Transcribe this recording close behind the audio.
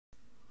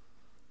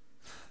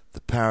The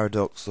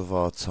paradox of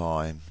our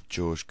time,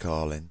 George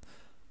Carlin.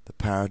 The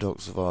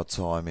paradox of our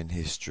time in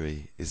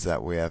history is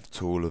that we have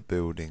taller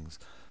buildings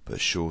but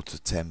shorter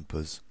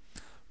tempers,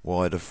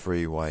 wider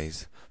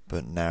freeways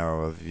but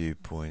narrower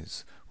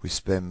viewpoints. We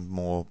spend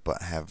more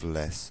but have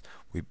less.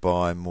 We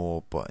buy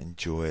more but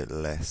enjoy it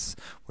less.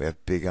 We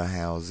have bigger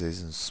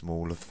houses and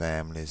smaller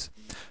families,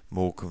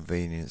 more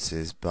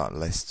conveniences but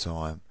less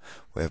time.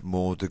 We have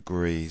more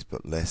degrees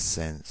but less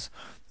sense,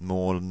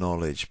 more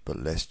knowledge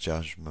but less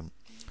judgment,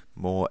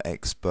 more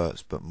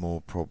experts but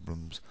more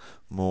problems,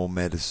 more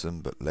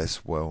medicine but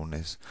less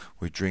wellness.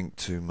 We drink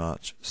too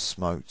much,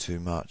 smoke too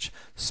much,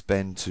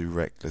 spend too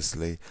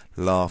recklessly,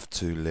 laugh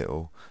too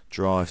little,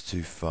 drive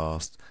too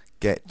fast,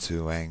 get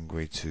too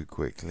angry too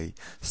quickly,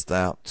 stay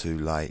up too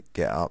late,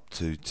 get up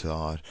too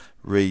tired,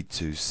 read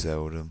too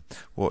seldom,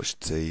 watch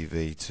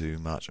TV too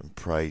much and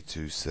pray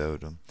too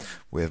seldom.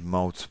 We have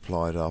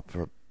multiplied our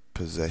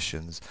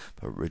possessions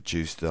but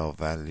reduced our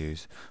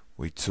values.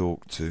 We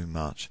talk too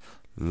much,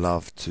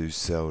 love too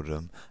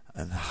seldom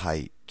and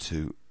hate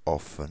too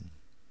often.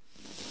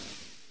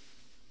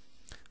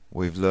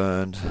 We've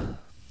learned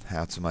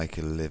how to make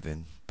a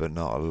living but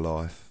not a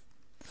life.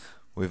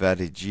 We've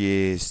added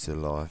years to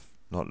life,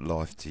 not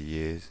life to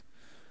years.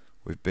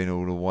 We've been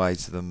all the way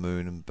to the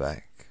moon and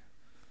back,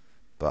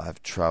 but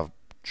have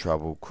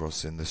trouble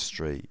crossing the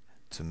street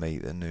to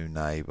meet the new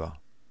neighbour.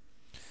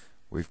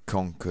 We've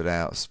conquered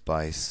outer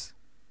space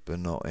but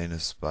not inner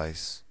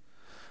space.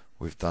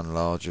 We've done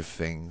larger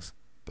things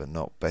but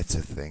not better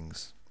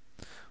things.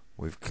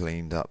 We've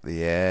cleaned up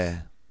the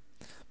air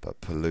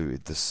but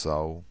polluted the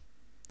soul.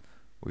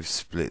 We've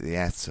split the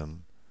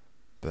atom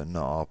but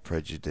not our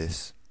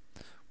prejudice.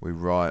 We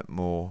write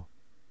more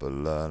but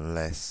learn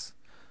less.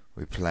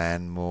 We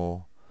plan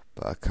more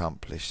but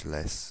accomplish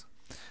less.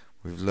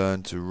 We've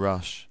learned to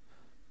rush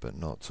but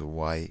not to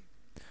wait.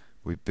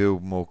 We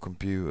build more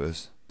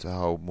computers to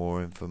hold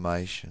more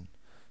information,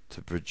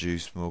 to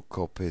produce more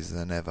copies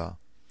than ever,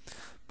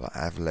 but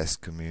have less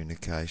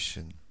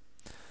communication.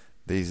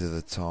 These are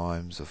the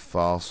times of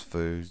fast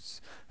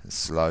foods and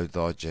slow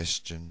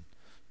digestion,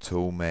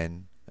 tall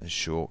men and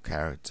short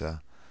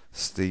character,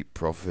 steep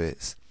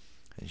profits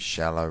and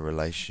shallow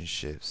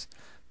relationships.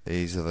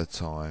 These are the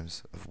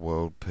times of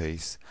world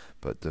peace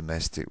but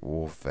domestic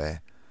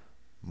warfare,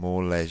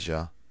 more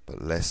leisure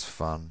but less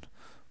fun,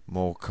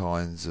 more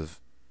kinds of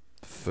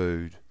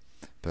food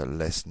but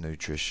less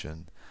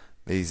nutrition.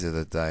 These are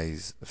the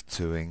days of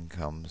 2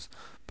 incomes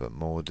but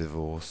more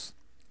divorce,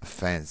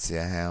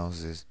 fancier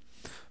houses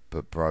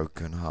but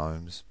broken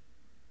homes.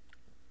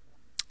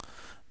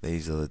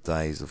 These are the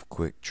days of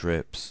quick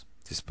trips,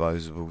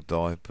 disposable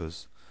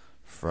diapers,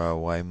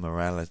 throwaway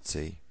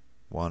morality,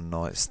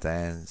 one-night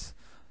stands,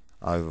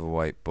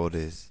 overweight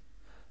bodies,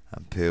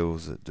 and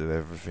pills that do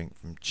everything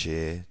from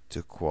cheer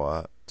to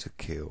quiet to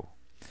kill.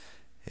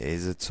 It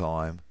is a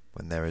time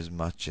when there is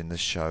much in the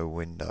show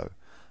window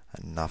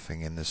and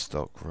nothing in the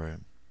stock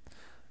room.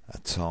 A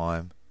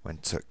time when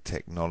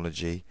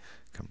technology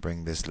can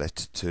bring this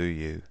letter to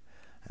you,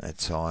 and a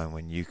time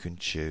when you can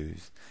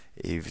choose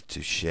either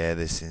to share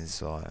this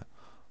insight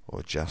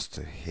or just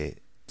to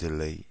hit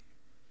delete.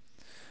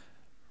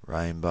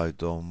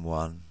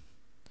 Rainbowdom1,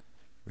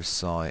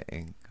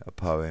 reciting a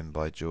poem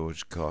by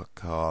George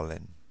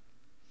Carlin.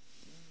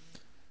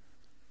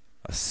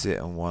 I sit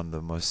and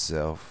wonder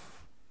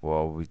myself, what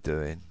are we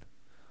doing?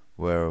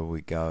 Where are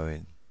we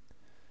going?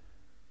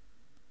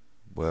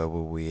 Where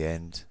will we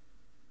end?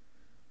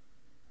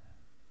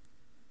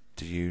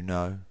 Do you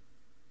know?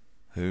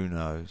 Who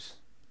knows?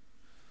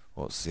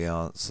 What's the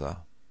answer?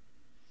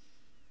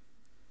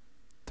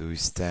 Do we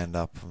stand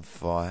up and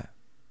fight?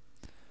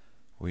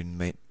 We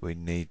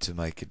need to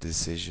make a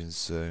decision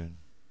soon.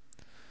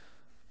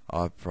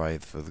 I pray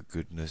for the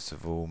goodness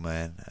of all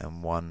men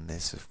and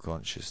oneness of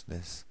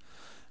consciousness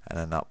and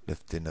an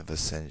uplifting of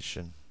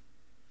ascension.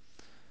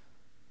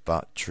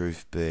 But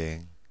truth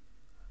being,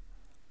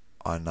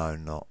 I know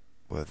not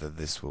whether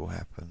this will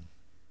happen.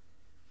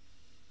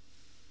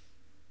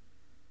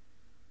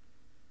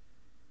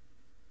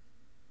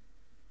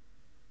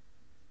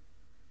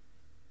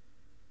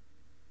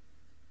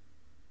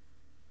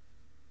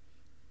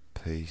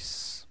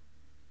 Peace,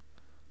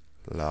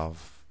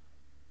 love,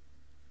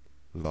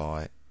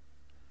 light,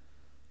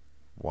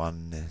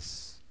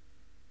 oneness,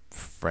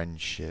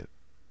 friendship,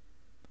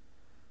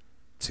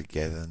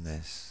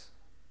 togetherness,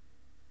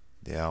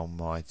 the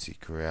Almighty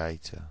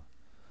Creator,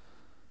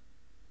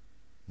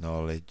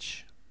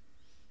 knowledge,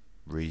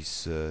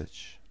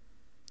 research,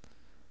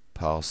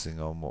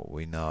 passing on what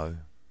we know,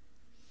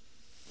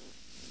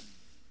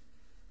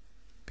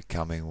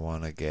 becoming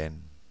one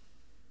again,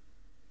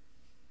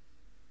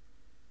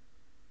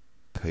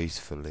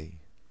 peacefully,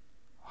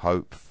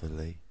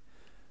 hopefully,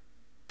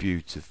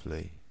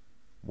 beautifully,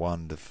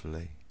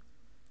 wonderfully.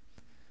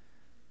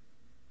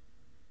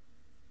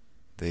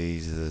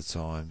 These are the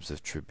times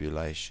of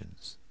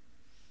tribulations.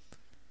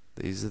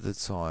 These are the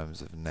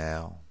times of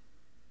now.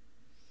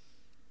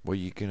 What are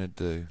you going to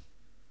do?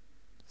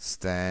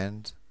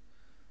 Stand,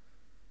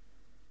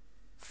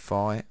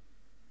 fight,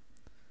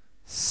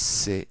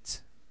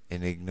 sit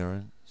in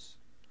ignorance.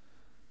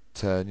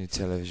 Turn your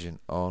television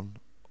on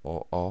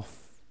or off.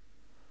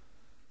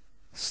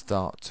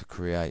 Start to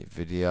create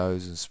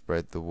videos and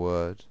spread the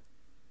word.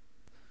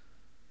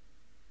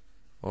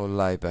 Or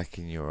lay back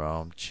in your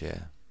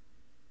armchair.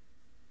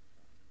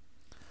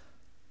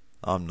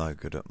 I'm no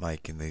good at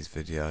making these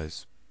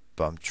videos,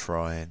 but I'm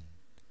trying.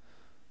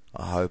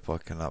 I hope I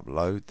can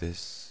upload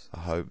this.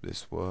 I hope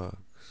this works.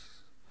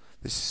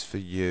 This is for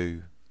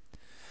you.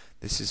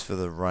 This is for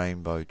the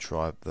Rainbow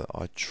Tribe that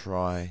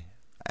I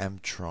am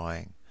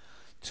trying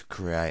to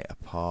create a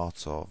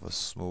part of, a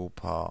small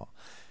part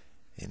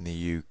in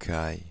the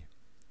UK.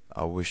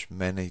 I wish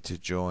many to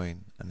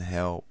join and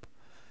help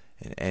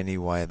in any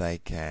way they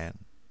can.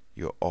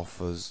 Your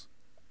offers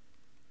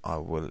I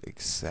will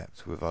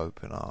accept with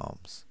open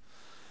arms.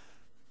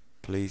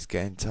 Please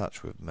get in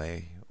touch with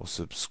me or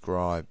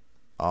subscribe,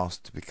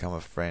 ask to become a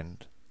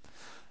friend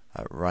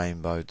at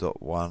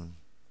Rainbowdom1s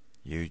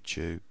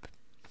YouTube.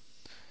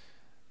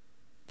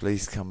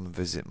 Please come and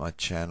visit my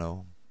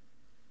channel.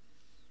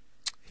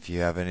 If you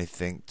have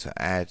anything to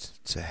add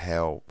to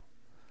help,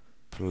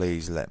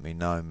 please let me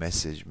know,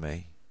 message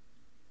me.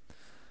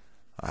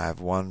 I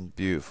have one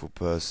beautiful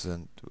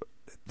person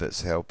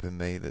that's helping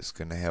me, that's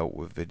going to help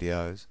with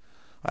videos.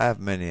 I have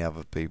many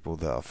other people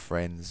that are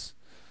friends,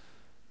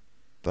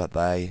 but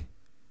they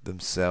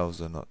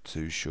themselves are not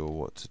too sure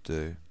what to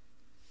do.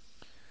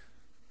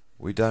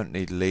 We don't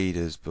need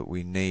leaders, but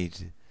we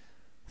need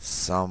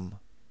some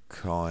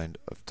kind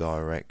of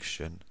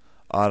direction.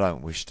 I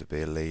don't wish to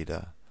be a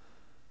leader,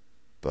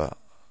 but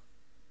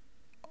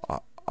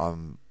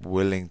I'm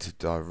willing to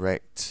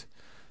direct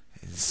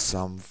in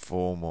some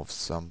form of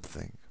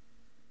something.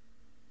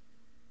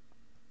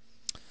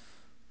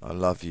 I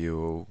love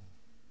you all.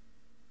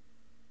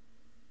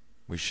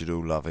 We should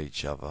all love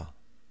each other.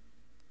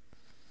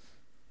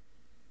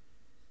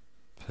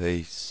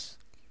 Peace,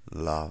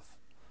 love,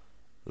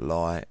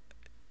 light,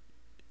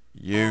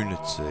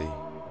 unity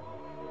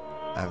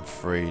and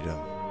freedom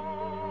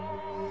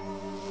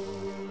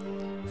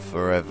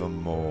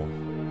forevermore.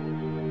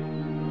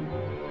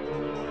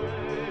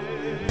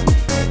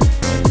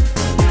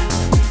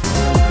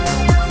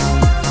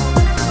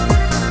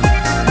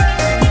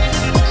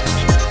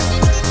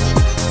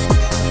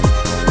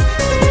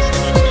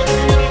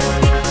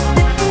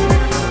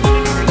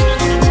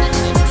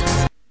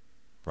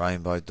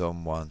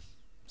 Rainbowdom1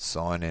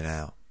 signing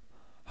out.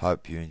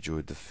 Hope you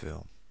enjoyed the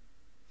film.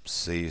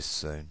 See you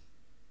soon.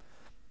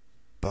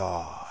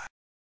 Bye.